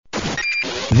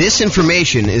This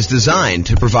information is designed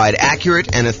to provide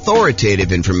accurate and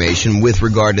authoritative information with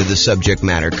regard to the subject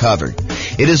matter covered.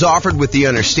 It is offered with the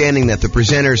understanding that the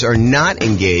presenters are not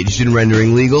engaged in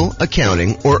rendering legal,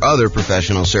 accounting, or other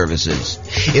professional services.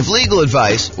 If legal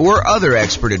advice or other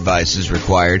expert advice is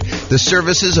required, the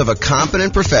services of a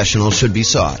competent professional should be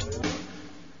sought.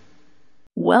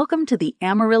 Welcome to the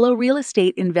Amarillo Real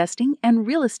Estate Investing and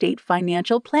Real Estate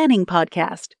Financial Planning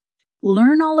Podcast.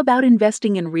 Learn all about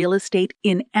investing in real estate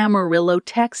in Amarillo,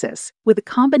 Texas, with a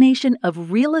combination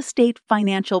of real estate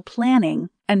financial planning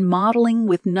and modeling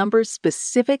with numbers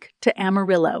specific to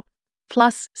Amarillo,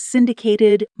 plus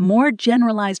syndicated, more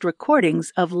generalized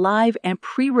recordings of live and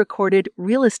pre-recorded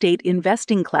real estate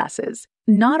investing classes,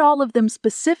 not all of them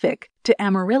specific to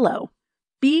Amarillo.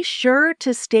 Be sure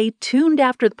to stay tuned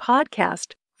after the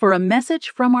podcast for a message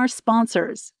from our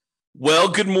sponsors. Well,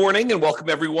 good morning and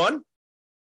welcome, everyone.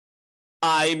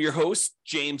 I am your host,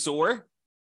 James Orr,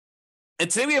 and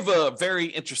today we have a very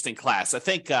interesting class. I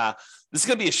think this is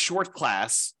going to be a short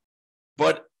class,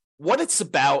 but what it's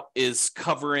about is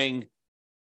covering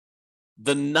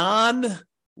the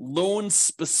non-loan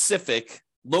specific,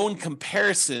 loan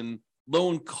comparison,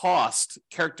 loan cost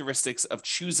characteristics of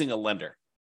choosing a lender.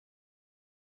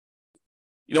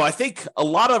 You know, I think a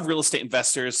lot of real estate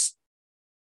investors,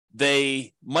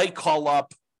 they might call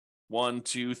up 1,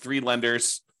 2, 3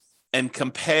 lenders and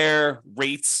compare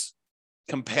rates,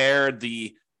 compare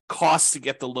the cost to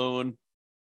get the loan.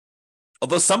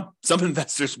 Although some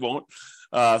investors won't.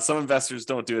 Some investors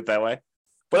don't do it that way.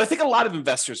 But I think a lot of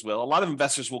investors will. A lot of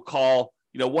investors will call,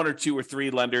 1 or 2 or 3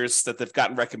 lenders that they've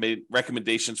gotten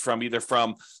recommendations from, either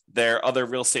from their other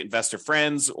real estate investor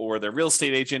friends or their real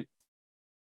estate agent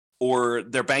or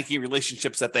their banking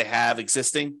relationships that they have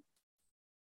existing.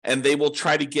 And they will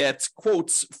try to get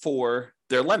quotes for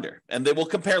their lender, and they will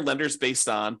compare lenders based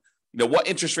on, what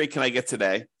interest rate can I get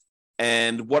today,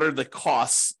 and what are the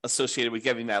costs associated with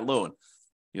getting that loan?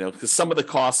 Because some of the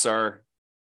costs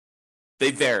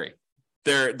they vary.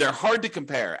 They're hard to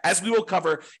compare, as we will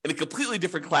cover in a completely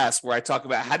different class where I talk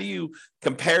about how do you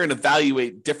compare and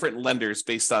evaluate different lenders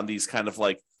based on these kind of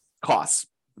like costs.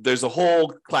 There's a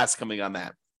whole class coming on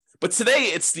that. But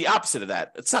today it's the opposite of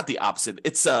that. It's not the opposite.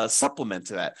 It's a supplement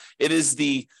to that. It is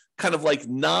the kind of like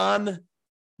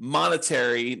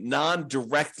non-monetary,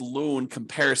 non-direct loan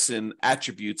comparison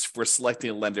attributes for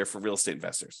selecting a lender for real estate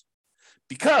investors.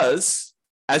 Because,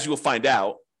 as you will find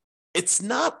out, it's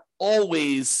not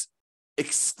always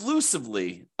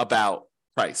exclusively about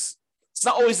price. It's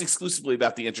not always exclusively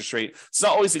about the interest rate. It's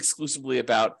not always exclusively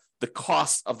about the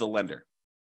cost of the lender.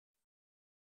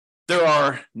 There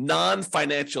are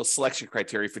non-financial selection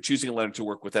criteria for choosing a lender to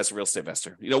work with as a real estate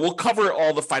investor. We'll cover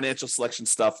all the financial selection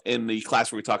stuff in the class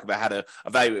where we talk about how to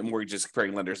evaluate mortgages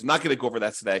comparing lenders. I'm not going to go over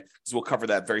that today because we'll cover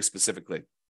that very specifically.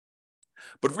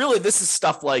 But really, this is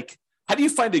stuff like, how do you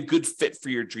find a good fit for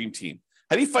your dream team?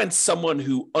 How do you find someone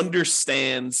who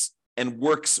understands and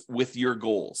works with your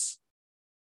goals,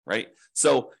 right?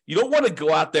 So you don't want to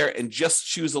go out there and just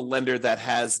choose a lender that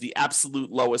has the absolute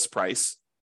lowest price.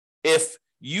 If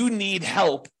you need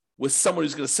help with someone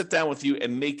who's going to sit down with you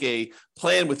and make a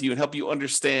plan with you and help you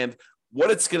understand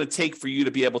what it's going to take for you to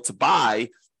be able to buy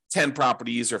 10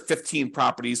 properties or 15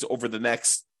 properties over the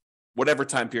next whatever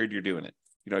time period you're doing it.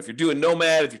 If you're doing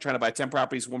Nomad, if you're trying to buy 10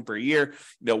 properties, 1 per year,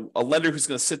 a lender who's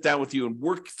going to sit down with you and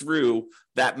work through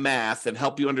that math and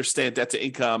help you understand debt to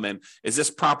income. And is this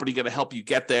property going to help you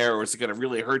get there, or is it going to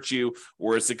really hurt you,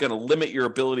 or is it going to limit your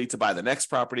ability to buy the next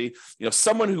property?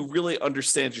 Someone who really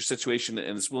understands your situation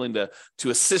and is willing to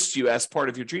assist you as part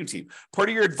of your dream team, part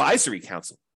of your advisory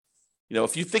council.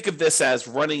 If you think of this as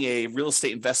running a real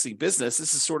estate investing business,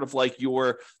 this is sort of like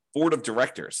your board of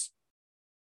directors,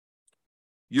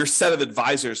 your set of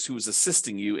advisors who is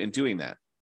assisting you in doing that.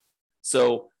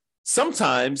 So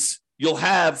sometimes you'll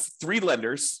have 3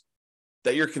 lenders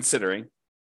that you're considering,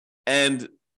 and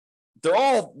they're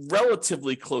all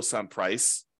relatively close on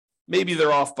price. Maybe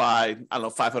they're off by,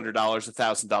 $500,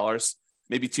 $1,000,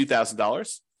 maybe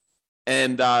 $2,000.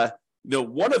 And,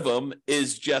 one of them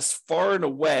is just far and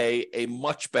away a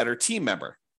much better team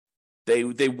member.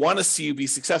 They want to see you be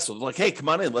successful. They're like, hey, come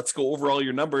on in. Let's go over all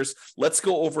your numbers. Let's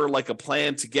go over like a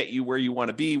plan to get you where you want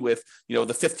to be with,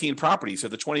 the 15 properties or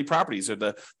the 20 properties or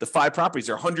the 5 properties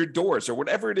or 100 doors or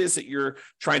whatever it is that you're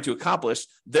trying to accomplish.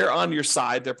 They're on your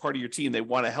side. They're part of your team. They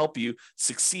want to help you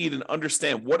succeed and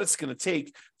understand what it's going to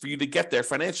take for you to get there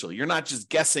financially. You're not just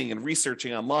guessing and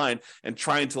researching online and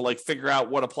trying to figure out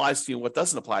what applies to you and what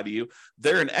doesn't apply to you.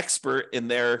 They're an expert in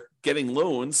their getting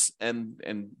loans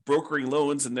and brokering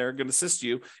loans, and they're going to assist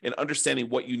you in understanding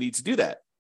what you need to do that.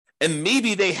 And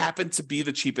maybe they happen to be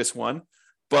the cheapest one,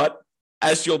 but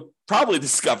as you'll probably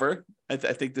discover, I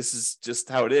think this is just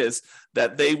how it is,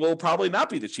 that they will probably not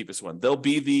be the cheapest one. They'll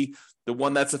be the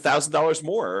one that's $1,000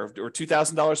 more or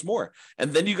 $2,000 more.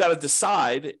 And then you got to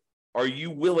decide, are you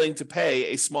willing to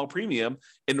pay a small premium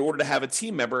in order to have a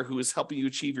team member who is helping you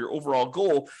achieve your overall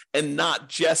goal and not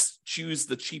just choose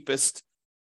the cheapest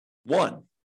one?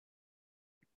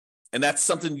 And that's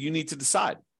something you need to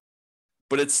decide.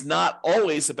 But it's not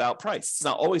always about price. It's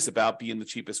not always about being the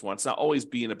cheapest one. It's not always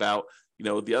being about,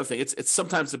 the other thing. It's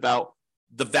sometimes about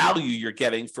the value you're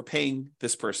getting for paying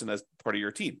this person as part of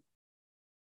your team.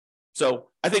 So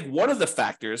I think one of the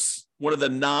factors, one of the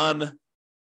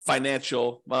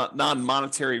non-financial,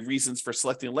 non-monetary reasons for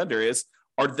selecting a lender is,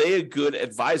 are they a good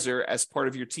advisor as part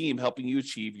of your team helping you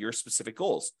achieve your specific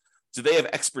goals? Do they have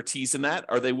expertise in that?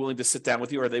 Are they willing to sit down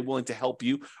with you? Are they willing to help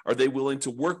you? Are they willing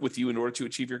to work with you in order to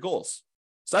achieve your goals?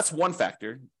 So that's one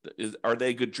factor. Are they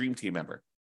a good dream team member?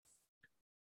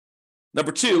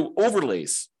 Number two,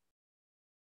 overlays.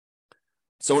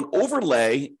 So an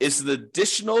overlay is an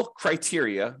additional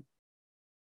criteria,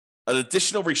 an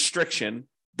additional restriction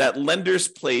that lenders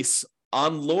place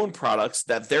on loan products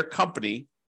that their company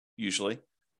usually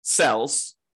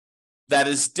sells that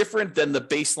is different than the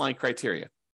baseline criteria.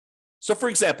 So for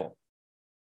example,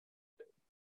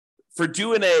 for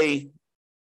doing a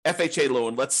FHA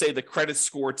loan, let's say the credit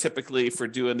score typically for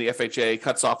doing the FHA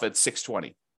cuts off at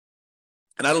 620.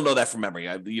 And I don't know that from memory.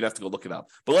 You'd have to go look it up.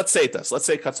 But let's say it does. Let's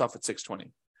say it cuts off at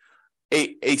 620.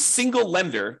 A single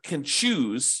lender can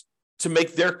choose to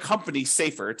make their company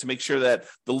safer, to make sure that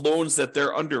the loans that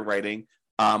they're underwriting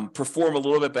perform a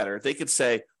little bit better. They could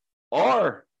say,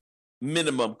 our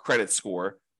minimum credit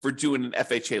score for doing an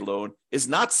FHA loan is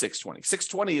not 620.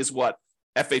 620 is what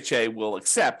FHA will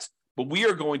accept, but we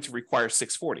are going to require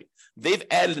 640. They've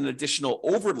added an additional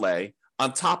overlay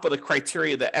on top of the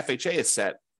criteria that FHA has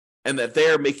set, and that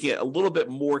they're making it a little bit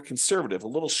more conservative, a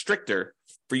little stricter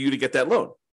for you to get that loan.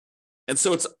 And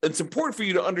so it's important for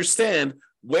you to understand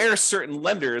where certain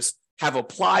lenders have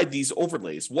applied these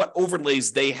overlays, what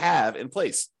overlays they have in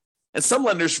place. And some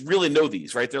lenders really know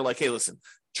these, right? They're like, hey, listen,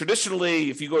 traditionally,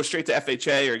 if you go straight to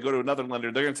FHA or you go to another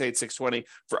lender, they're going to say it's 620.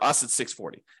 For us, it's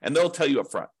 640. And they'll tell you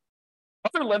up front.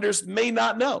 Other lenders may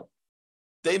not know.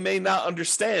 They may not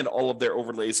understand all of their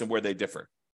overlays and where they differ,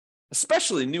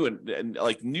 especially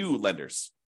new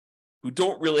lenders who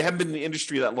haven't been in the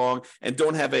industry that long and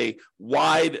don't have a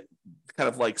wide kind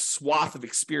of like swath of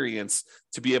experience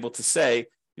to be able to say,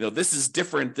 this is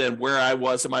different than where I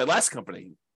was in my last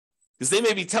company. Because they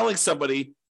may be telling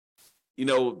somebody,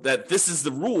 that this is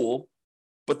the rule,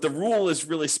 but the rule is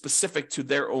really specific to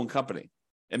their own company.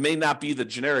 It may not be the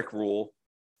generic rule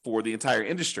for the entire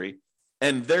industry,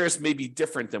 and theirs may be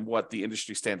different than what the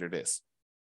industry standard is.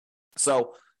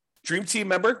 So dream team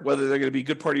member, whether they're going to be a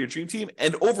good part of your dream team,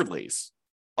 and overlays.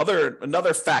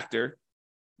 Another factor,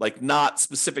 like not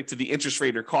specific to the interest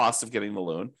rate or cost of getting the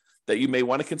loan, that you may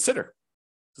want to consider.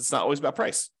 It's not always about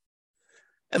price.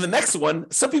 And the next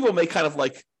one, some people may kind of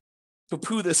like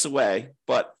poo-poo this away,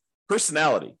 but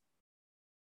personality.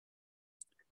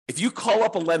 If you call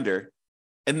up a lender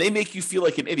and they make you feel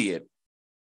like an idiot,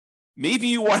 maybe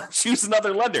you want to choose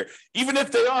another lender, even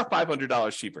if they are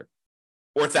 $500 cheaper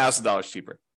or $1,000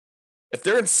 cheaper. If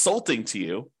they're insulting to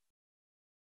you,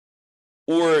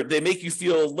 or they make you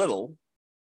feel little,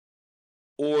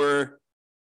 or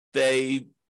they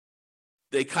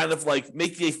kind of like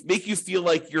make you feel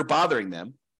like you're bothering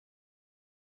them,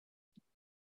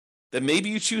 then maybe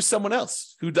you choose someone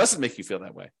else who doesn't make you feel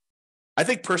that way. I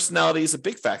think personality is a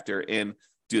big factor in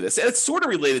do this. And it's sort of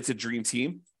related to Dream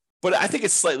Team, but I think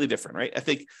it's slightly different, right? I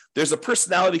think there's a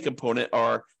personality component,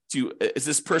 is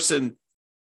this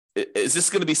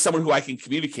going to be someone who I can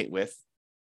communicate with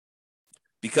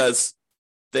because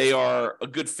they are a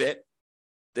good fit,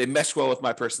 they mesh well with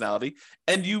my personality,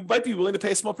 and you might be willing to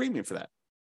pay a small premium for that.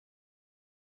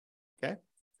 Okay?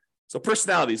 So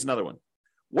personality is another one.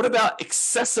 What about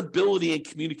accessibility and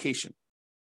communication?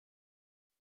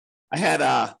 I had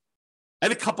a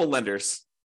couple lenders.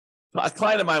 A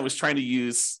client of mine was trying to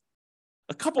use,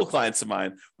 a couple of clients of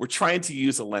mine were trying to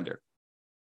use a lender.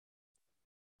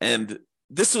 And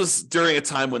this was during a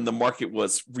time when the market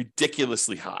was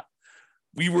ridiculously hot.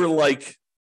 We were like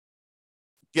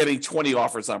getting 20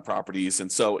 offers on properties.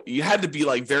 And so you had to be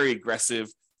like very aggressive.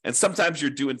 And sometimes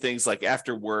you're doing things like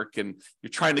after work and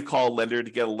you're trying to call a lender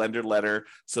to get a lender letter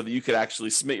so that you could actually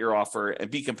submit your offer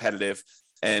and be competitive.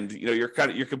 And you're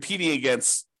competing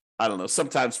against, I don't know,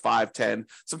 sometimes 5, 10,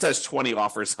 sometimes 20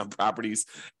 offers on properties.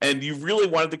 And you really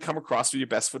wanted to come across with your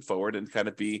best foot forward and kind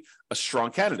of be a strong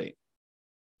candidate.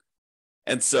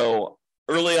 And so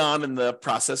early on in the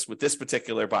process with this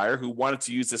particular buyer who wanted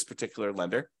to use this particular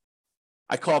lender,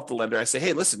 I call up the lender. I say,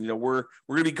 hey, listen, we're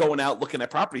going to be going out looking at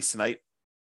properties tonight.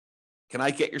 Can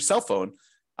I get your cell phone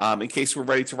in case we're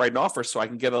ready to write an offer so I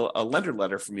can get a lender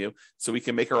letter from you so we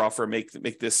can make our offer,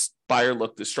 make this buyer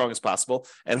look as strong as possible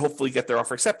and hopefully get their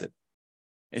offer accepted.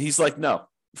 And he's like, no,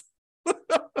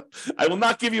 I will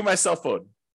not give you my cell phone.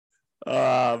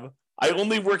 I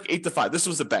only work 8 to 5. This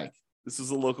was a bank. This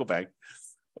was a local bank,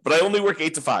 but I only work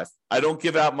 8 to 5. I don't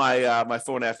give out my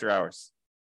phone after hours.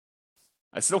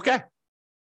 I said, okay.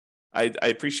 I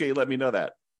appreciate you letting me know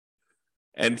that.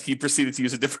 And he proceeded to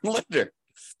use a different lender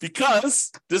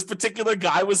because this particular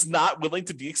guy was not willing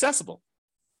to be accessible.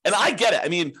 And I get it. I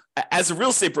mean, as a real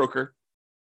estate broker,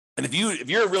 and if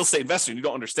you're a real estate investor and you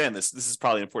don't understand this is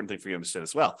probably an important thing for you to understand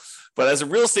as well. But as a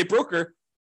real estate broker,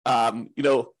 I'll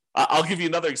give you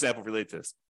another example related to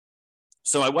this.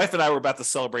 So my wife and I were about to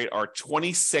celebrate our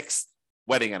 26th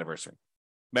wedding anniversary,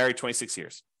 married 26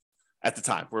 years at the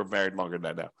time. We're married longer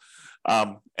than that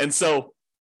now. And so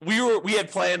we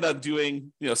had planned on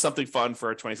doing, something fun for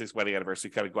our 26th wedding anniversary,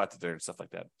 kind of go out to dinner and stuff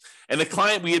like that. And the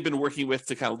client we had been working with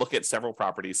to kind of look at several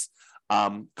properties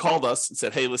called us and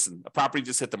said, hey, listen, a property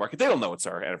just hit the market. They don't know it's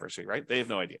our anniversary, right? They have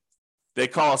no idea. They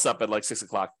call us up at like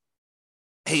 6:00.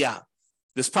 Hey,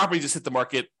 this property just hit the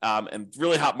market and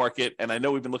really hot market. And I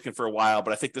know we've been looking for a while,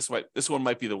 but I think this one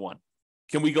might be the one.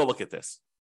 Can we go look at this?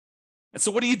 And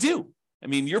so what do? I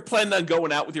mean, you're planning on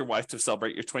going out with your wife to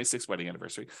celebrate your 26th wedding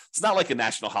anniversary. It's not like a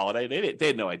national holiday. They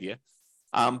had no idea.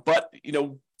 But,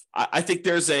 I think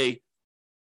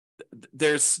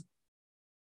there's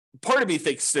part of me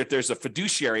thinks that there's a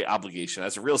fiduciary obligation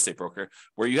as a real estate broker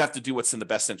where you have to do what's in the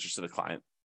best interest of the client.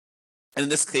 And in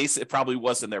this case, it probably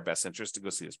was in their best interest to go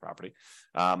see this property.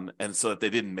 And so that they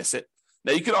didn't miss it.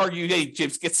 Now, you could argue, hey,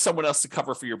 James, get someone else to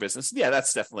cover for your business. Yeah,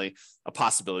 that's definitely a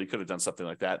possibility. You could have done something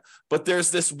like that. But there's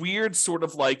this weird sort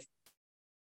of like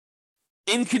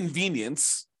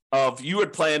inconvenience of you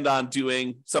had planned on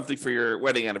doing something for your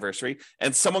wedding anniversary,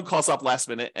 and someone calls up last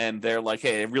minute and they're like,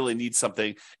 hey, I really need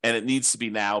something, and it needs to be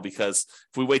now because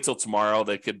if we wait till tomorrow,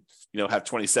 they could have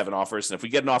 27 offers. And if we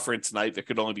get an offer in tonight, there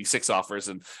could only be 6 offers.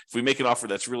 And if we make an offer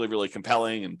that's really, really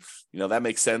compelling and, that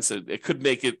makes sense, it could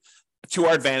make it to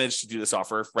our advantage to do this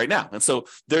offer right now. And so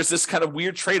there's this kind of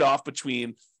weird trade-off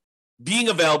between being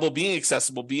available, being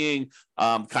accessible, being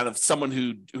kind of someone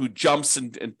who jumps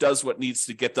and does what needs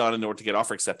to get done in order to get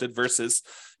offer accepted versus,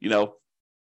 nope,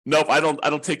 I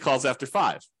don't take calls after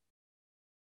 5.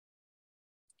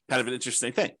 Kind of an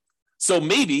interesting thing. So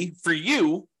maybe for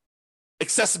you,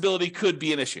 accessibility could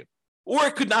be an issue, or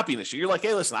it could not be an issue. You're like,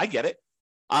 hey, listen, I get it.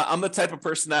 I'm the type of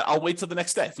person that I'll wait till the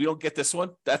next day. If we don't get this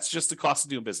one, that's just the cost of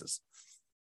doing business.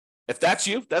 If that's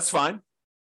you, that's fine.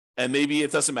 And maybe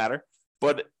it doesn't matter.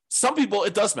 But some people,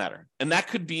 it does matter. And that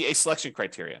could be a selection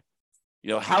criteria.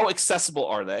 How accessible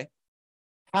are they?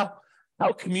 How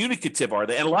communicative are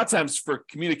they? And a lot of times for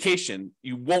communication,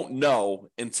 you won't know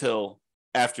until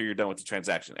after you're done with the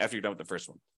transaction, after you're done with the first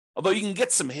one. Although you can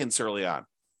get some hints early on.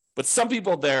 But some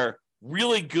people, they're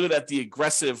really good at the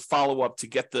aggressive follow-up to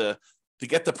get the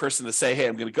person to say, hey,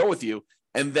 I'm going to go with you.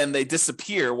 And then they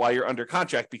disappear while you're under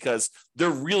contract because they're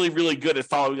really, really good at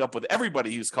following up with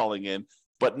everybody who's calling in,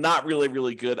 but not really,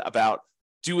 really good about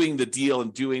doing the deal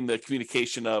and doing the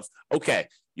communication of, okay,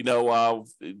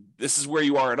 this is where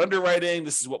you are in underwriting.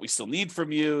 This is what we still need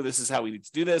from you. This is how we need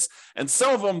to do this. And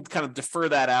some of them kind of refer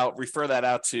that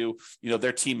out to,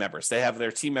 their team members. They have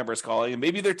their team members calling, and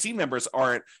maybe their team members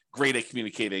aren't great at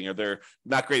communicating, or they're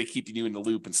not great at keeping you in the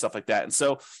loop and stuff like that. And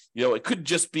so, it could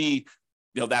just be,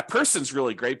 that person's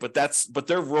really great, but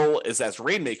their role is as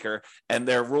rainmaker, and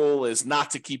their role is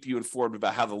not to keep you informed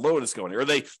about how the loan is going, or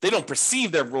they don't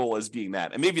perceive their role as being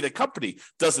that. And maybe the company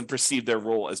doesn't perceive their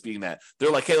role as being that.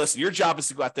 They're like, hey, listen, your job is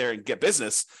to go out there and get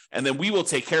business, and then we will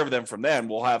take care of them from then.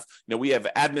 We'll have, we have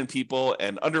admin people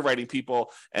and underwriting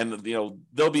people, and,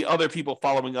 there'll be other people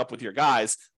following up with your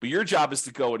guys, but your job is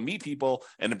to go and meet people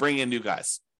and to bring in new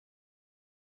guys.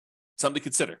 Something to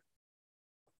consider.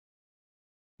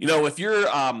 If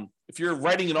you're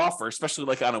writing an offer, especially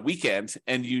like on a weekend,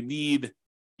 and you need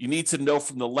to know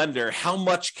from the lender how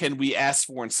much can we ask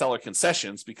for in seller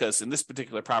concessions, because in this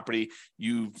particular property,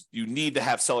 you need to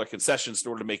have seller concessions in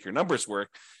order to make your numbers work,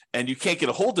 and you can't get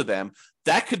a hold of them,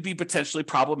 that could be potentially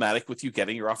problematic with you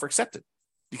getting your offer accepted,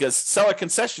 because seller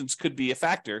concessions could be a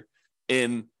factor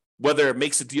in whether it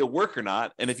makes a deal work or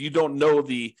not. And if you don't know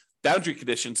the boundary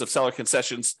conditions of seller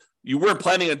concessions, you weren't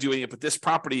planning on doing it, but this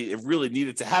property, it really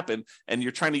needed to happen, and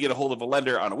you're trying to get a hold of a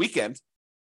lender on a weekend,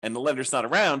 and the lender's not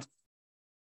around,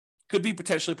 could be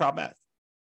potentially problematic.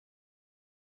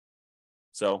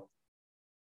 So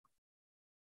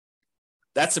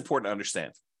That's important to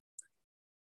understand.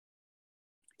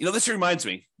 This reminds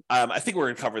me, I think we're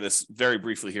going to cover this very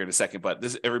briefly here in a second, but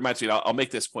it reminds me, I'll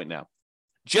make this point now.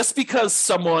 Just because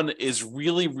someone is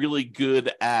really, really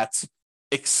good at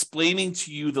explaining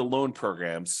to you the loan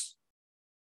programs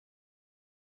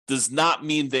does not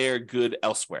mean they're good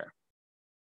elsewhere.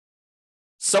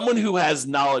 Someone who has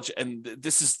knowledge, and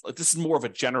this is more of a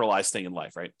generalized thing in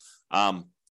life, right? I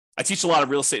teach a lot of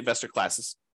real estate investor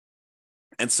classes.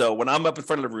 And so when I'm up in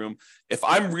front of the room, if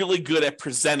I'm really good at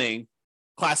presenting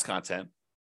class content,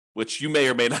 which you may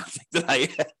or may not think that I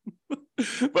am,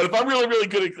 but if I'm really, really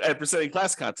good at presenting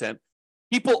class content,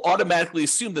 people automatically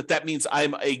assume that means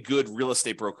I'm a good real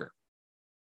estate broker,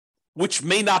 which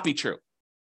may not be true.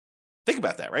 Think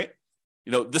about that, right?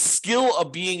 The skill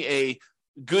of being a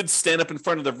good stand up in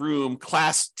front of the room,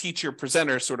 class teacher,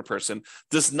 presenter sort of person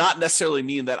does not necessarily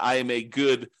mean that I am a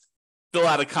good fill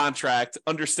out a contract,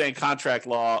 understand contract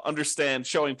law, understand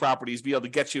showing properties, be able to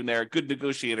get you in there, good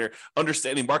negotiator,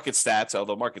 understanding market stats,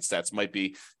 although market stats might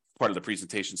be part of the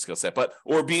presentation skill set,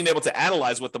 or being able to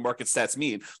analyze what the market stats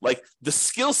mean. Like the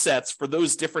skill sets for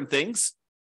those different things,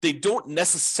 they don't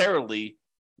necessarily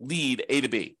lead A to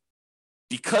B.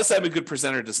 Because I'm a good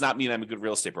presenter does not mean I'm a good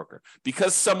real estate broker.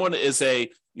 Because someone is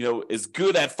is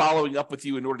good at following up with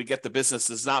you in order to get the business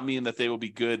does not mean that they will be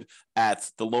good at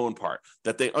the loan part,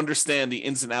 that they understand the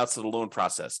ins and outs of the loan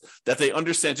process, that they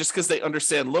understand, just because they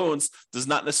understand loans does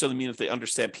not necessarily mean that they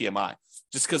understand PMI.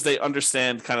 Just because they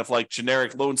understand kind of like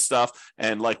generic loan stuff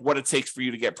and like what it takes for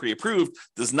you to get pre-approved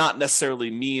does not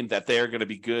necessarily mean that they are going to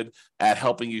be good at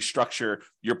helping you structure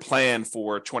your plan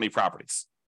for 20 properties.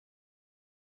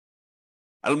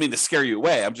 I don't mean to scare you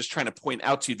away. I'm just trying to point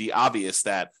out to you the obvious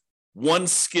that one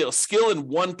skill in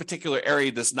one particular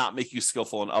area does not make you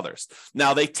skillful in others.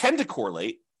 Now, they tend to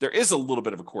correlate. There is a little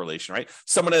bit of a correlation, right?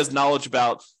 Someone has knowledge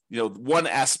about, one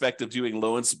aspect of doing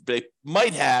loans. They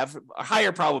might have a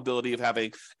higher probability of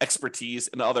having expertise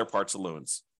in other parts of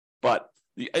loans. But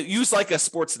use like a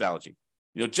sports analogy.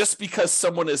 Just because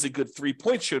someone is a good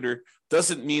 3-point shooter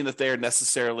doesn't mean that they are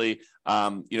necessarily,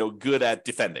 good at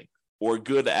defending or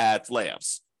good at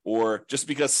layups, or just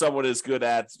because someone is good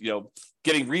at,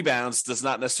 getting rebounds does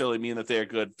not necessarily mean that they're a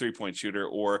good 3-point shooter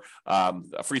or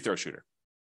a free throw shooter,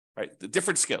 right? The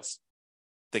different skills.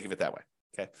 Think of it that way.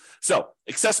 Okay. So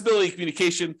accessibility,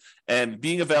 communication, and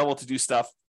being available to do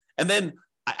stuff. And then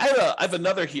I have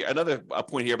another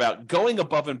point here about going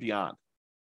above and beyond.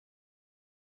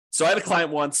 So I had a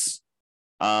client once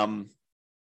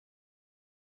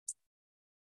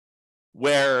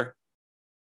where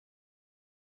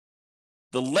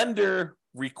the lender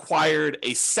required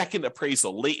a second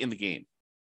appraisal late in the game.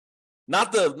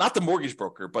 Not the mortgage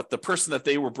broker, but the person that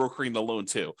they were brokering the loan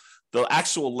to, the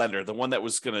actual lender, the one that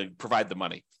was going to provide the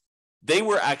money. They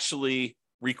were actually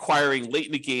requiring late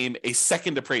in the game a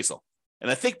second appraisal.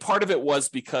 And I think part of it was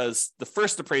because the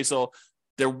first appraisal,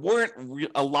 there weren't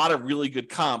a lot of really good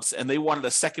comps, and they wanted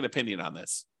a second opinion on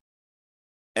this.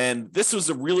 And this was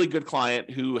a really good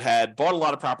client who had bought a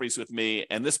lot of properties with me,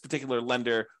 and this particular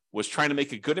lender was trying to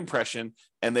make a good impression,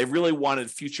 and they really wanted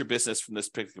future business from this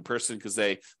particular person because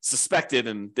they suspected,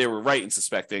 and they were right in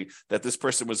suspecting, that this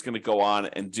person was going to go on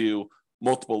and do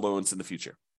multiple loans in the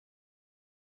future.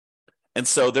 And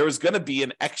so there was going to be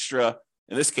an extra,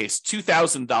 in this case,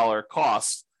 $2,000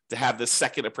 cost to have this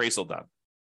second appraisal done.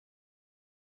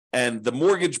 And the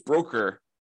mortgage broker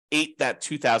ate that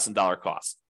 $2,000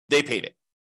 cost. They paid it.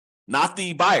 Not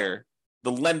the buyer,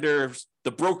 the lender,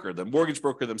 the broker, the mortgage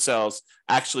broker themselves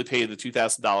actually paid the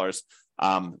 $2,000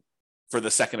 for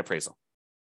the second appraisal.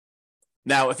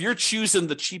 Now, if you're choosing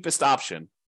the cheapest option,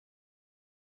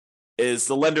 is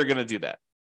the lender going to do that?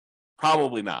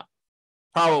 Probably not.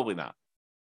 Probably not.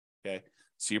 Okay.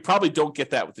 So you probably don't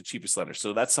get that with the cheapest lender.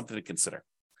 So that's something to consider.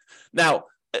 Now,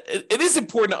 it is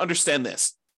important to understand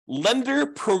this. Lender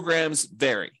programs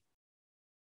vary.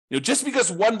 Just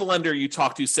because one lender you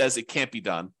talk to says it can't be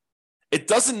done, it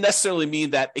doesn't necessarily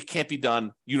mean that it can't be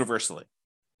done universally.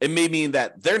 It may mean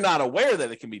that they're not aware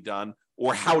that it can be done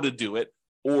or how to do it,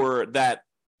 or that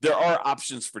there are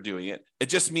options for doing it. It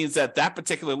just means that that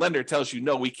particular lender tells you,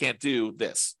 no, we can't do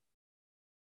this.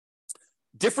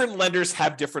 Different lenders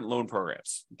have different loan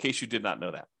programs, in case you did not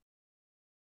know that.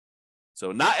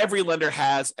 So not every lender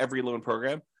has every loan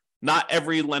program. Not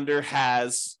every lender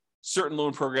has certain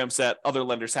loan programs that other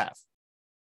lenders have.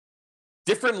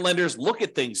 Different lenders look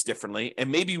at things differently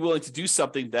and may be willing to do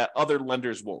something that other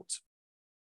lenders won't.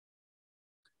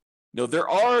 There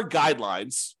are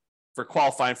guidelines for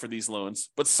qualifying for these loans,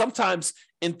 but sometimes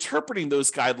interpreting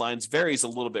those guidelines varies a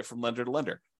little bit from lender to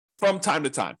lender from time to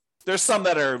time. There's some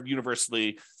that are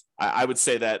universally I would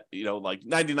say that, like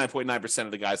 99.9%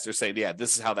 of the guys, they're saying, yeah,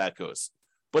 this is how that goes.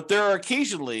 But there are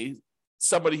occasionally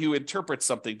somebody who interprets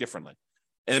something differently.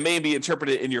 And it may be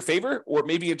interpreted in your favor, or it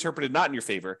may be interpreted not in your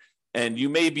favor. And you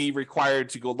may be required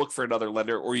to go look for another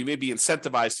lender, or you may be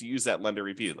incentivized to use that lender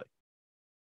repeatedly.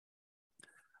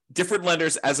 Different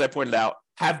lenders, as I pointed out,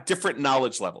 have different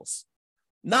knowledge levels.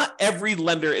 Not every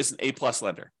lender is an A+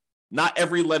 lender. Not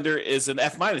every lender is an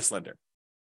F- lender.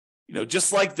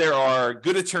 Just like there are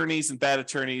good attorneys and bad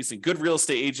attorneys, and good real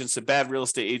estate agents and bad real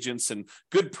estate agents, and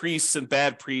good priests and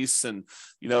bad priests, and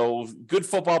good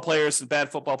football players and bad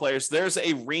football players, there's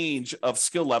a range of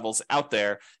skill levels out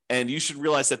there, and you should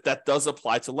realize that that does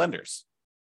apply to lenders.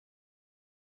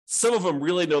 Some of them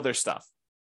really know their stuff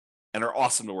and are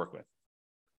awesome to work with.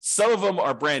 Some of them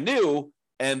are brand new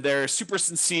and they're super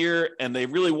sincere and they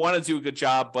really want to do a good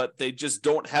job, but they just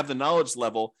don't have the knowledge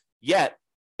level yet.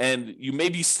 And you may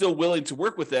be still willing to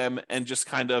work with them and just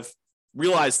kind of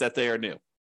realize that they are new.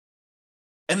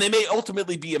 And they may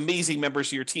ultimately be amazing members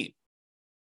of your team.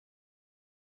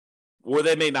 Or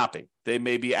they may not be. They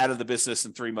may be out of the business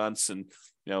in 3 months and,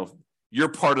 you're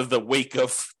part of the wake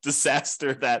of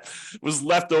disaster that was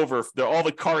left over, all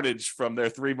the carnage from their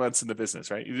 3 months in the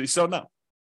business, right? You just don't know.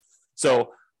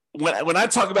 So when I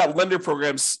talk about lender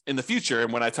programs in the future,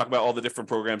 and when I talk about all the different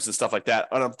programs and stuff like that,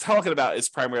 what I'm talking about is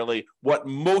primarily what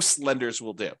most lenders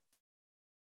will do.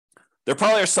 There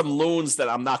probably are some loans that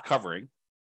I'm not covering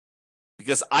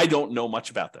because I don't know much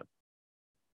about them.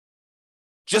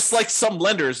 Just like some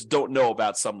lenders don't know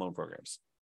about some loan programs.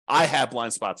 I have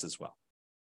blind spots as well.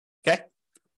 Okay?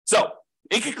 So,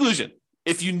 in conclusion,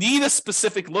 if you need a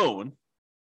specific loan,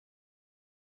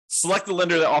 select the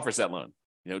lender that offers that loan.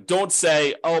 Don't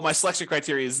say, oh, my selection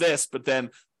criteria is this, but then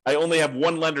I only have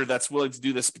one lender that's willing to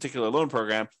do this particular loan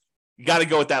program. You got to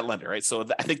go with that lender, right? So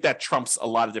I think that trumps a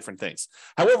lot of different things.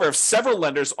 However, if several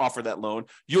lenders offer that loan,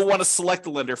 you'll want to select the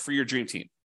lender for your dream team.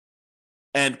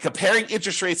 And comparing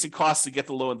interest rates and costs to get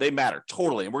the loan, they matter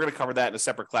totally. And we're going to cover that in a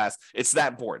separate class. It's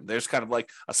that important. There's kind of like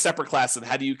a separate class on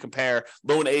how do you compare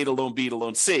loan A to loan B to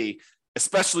loan C,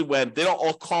 especially when they don't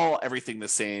all call everything the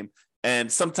same. And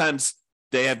sometimes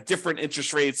they have different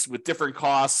interest rates with different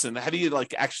costs. And how do you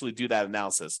actually do that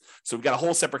analysis? So we've got a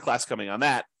whole separate class coming on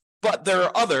that. But there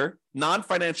are other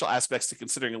non-financial aspects to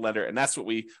considering a lender, and that's what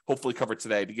we hopefully covered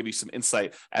today to give you some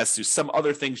insight as to some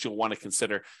other things you'll want to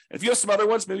consider. And if you have some other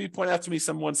ones, maybe point out to me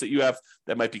some ones that you have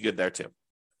that might be good there too.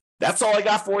 That's all I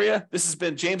got for you. This has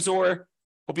been James Orr.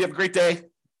 Hope you have a great day.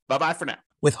 Bye-bye for now.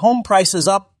 With home prices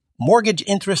up, mortgage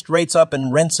interest rates up,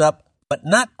 and rents up, but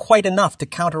not quite enough to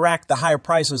counteract the higher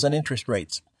prices and interest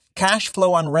rates, cash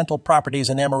flow on rental properties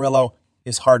in Amarillo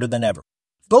is harder than ever.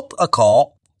 Book a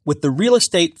call with the Real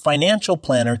Estate Financial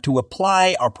Planner to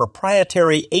apply our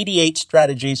proprietary 88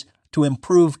 strategies to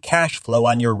improve cash flow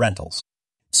on your rentals.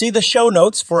 See the show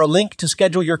notes for a link to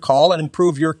schedule your call and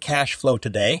improve your cash flow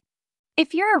today.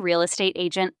 If you're a real estate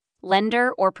agent,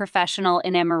 lender, or professional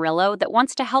in Amarillo that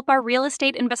wants to help our real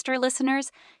estate investor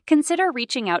listeners, consider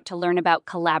reaching out to learn about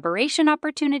collaboration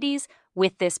opportunities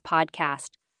with this podcast.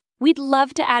 We'd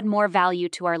love to add more value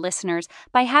to our listeners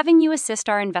by having you assist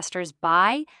our investors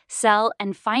buy, sell,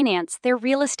 and finance their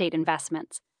real estate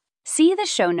investments. See the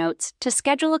show notes to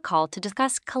schedule a call to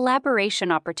discuss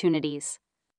collaboration opportunities.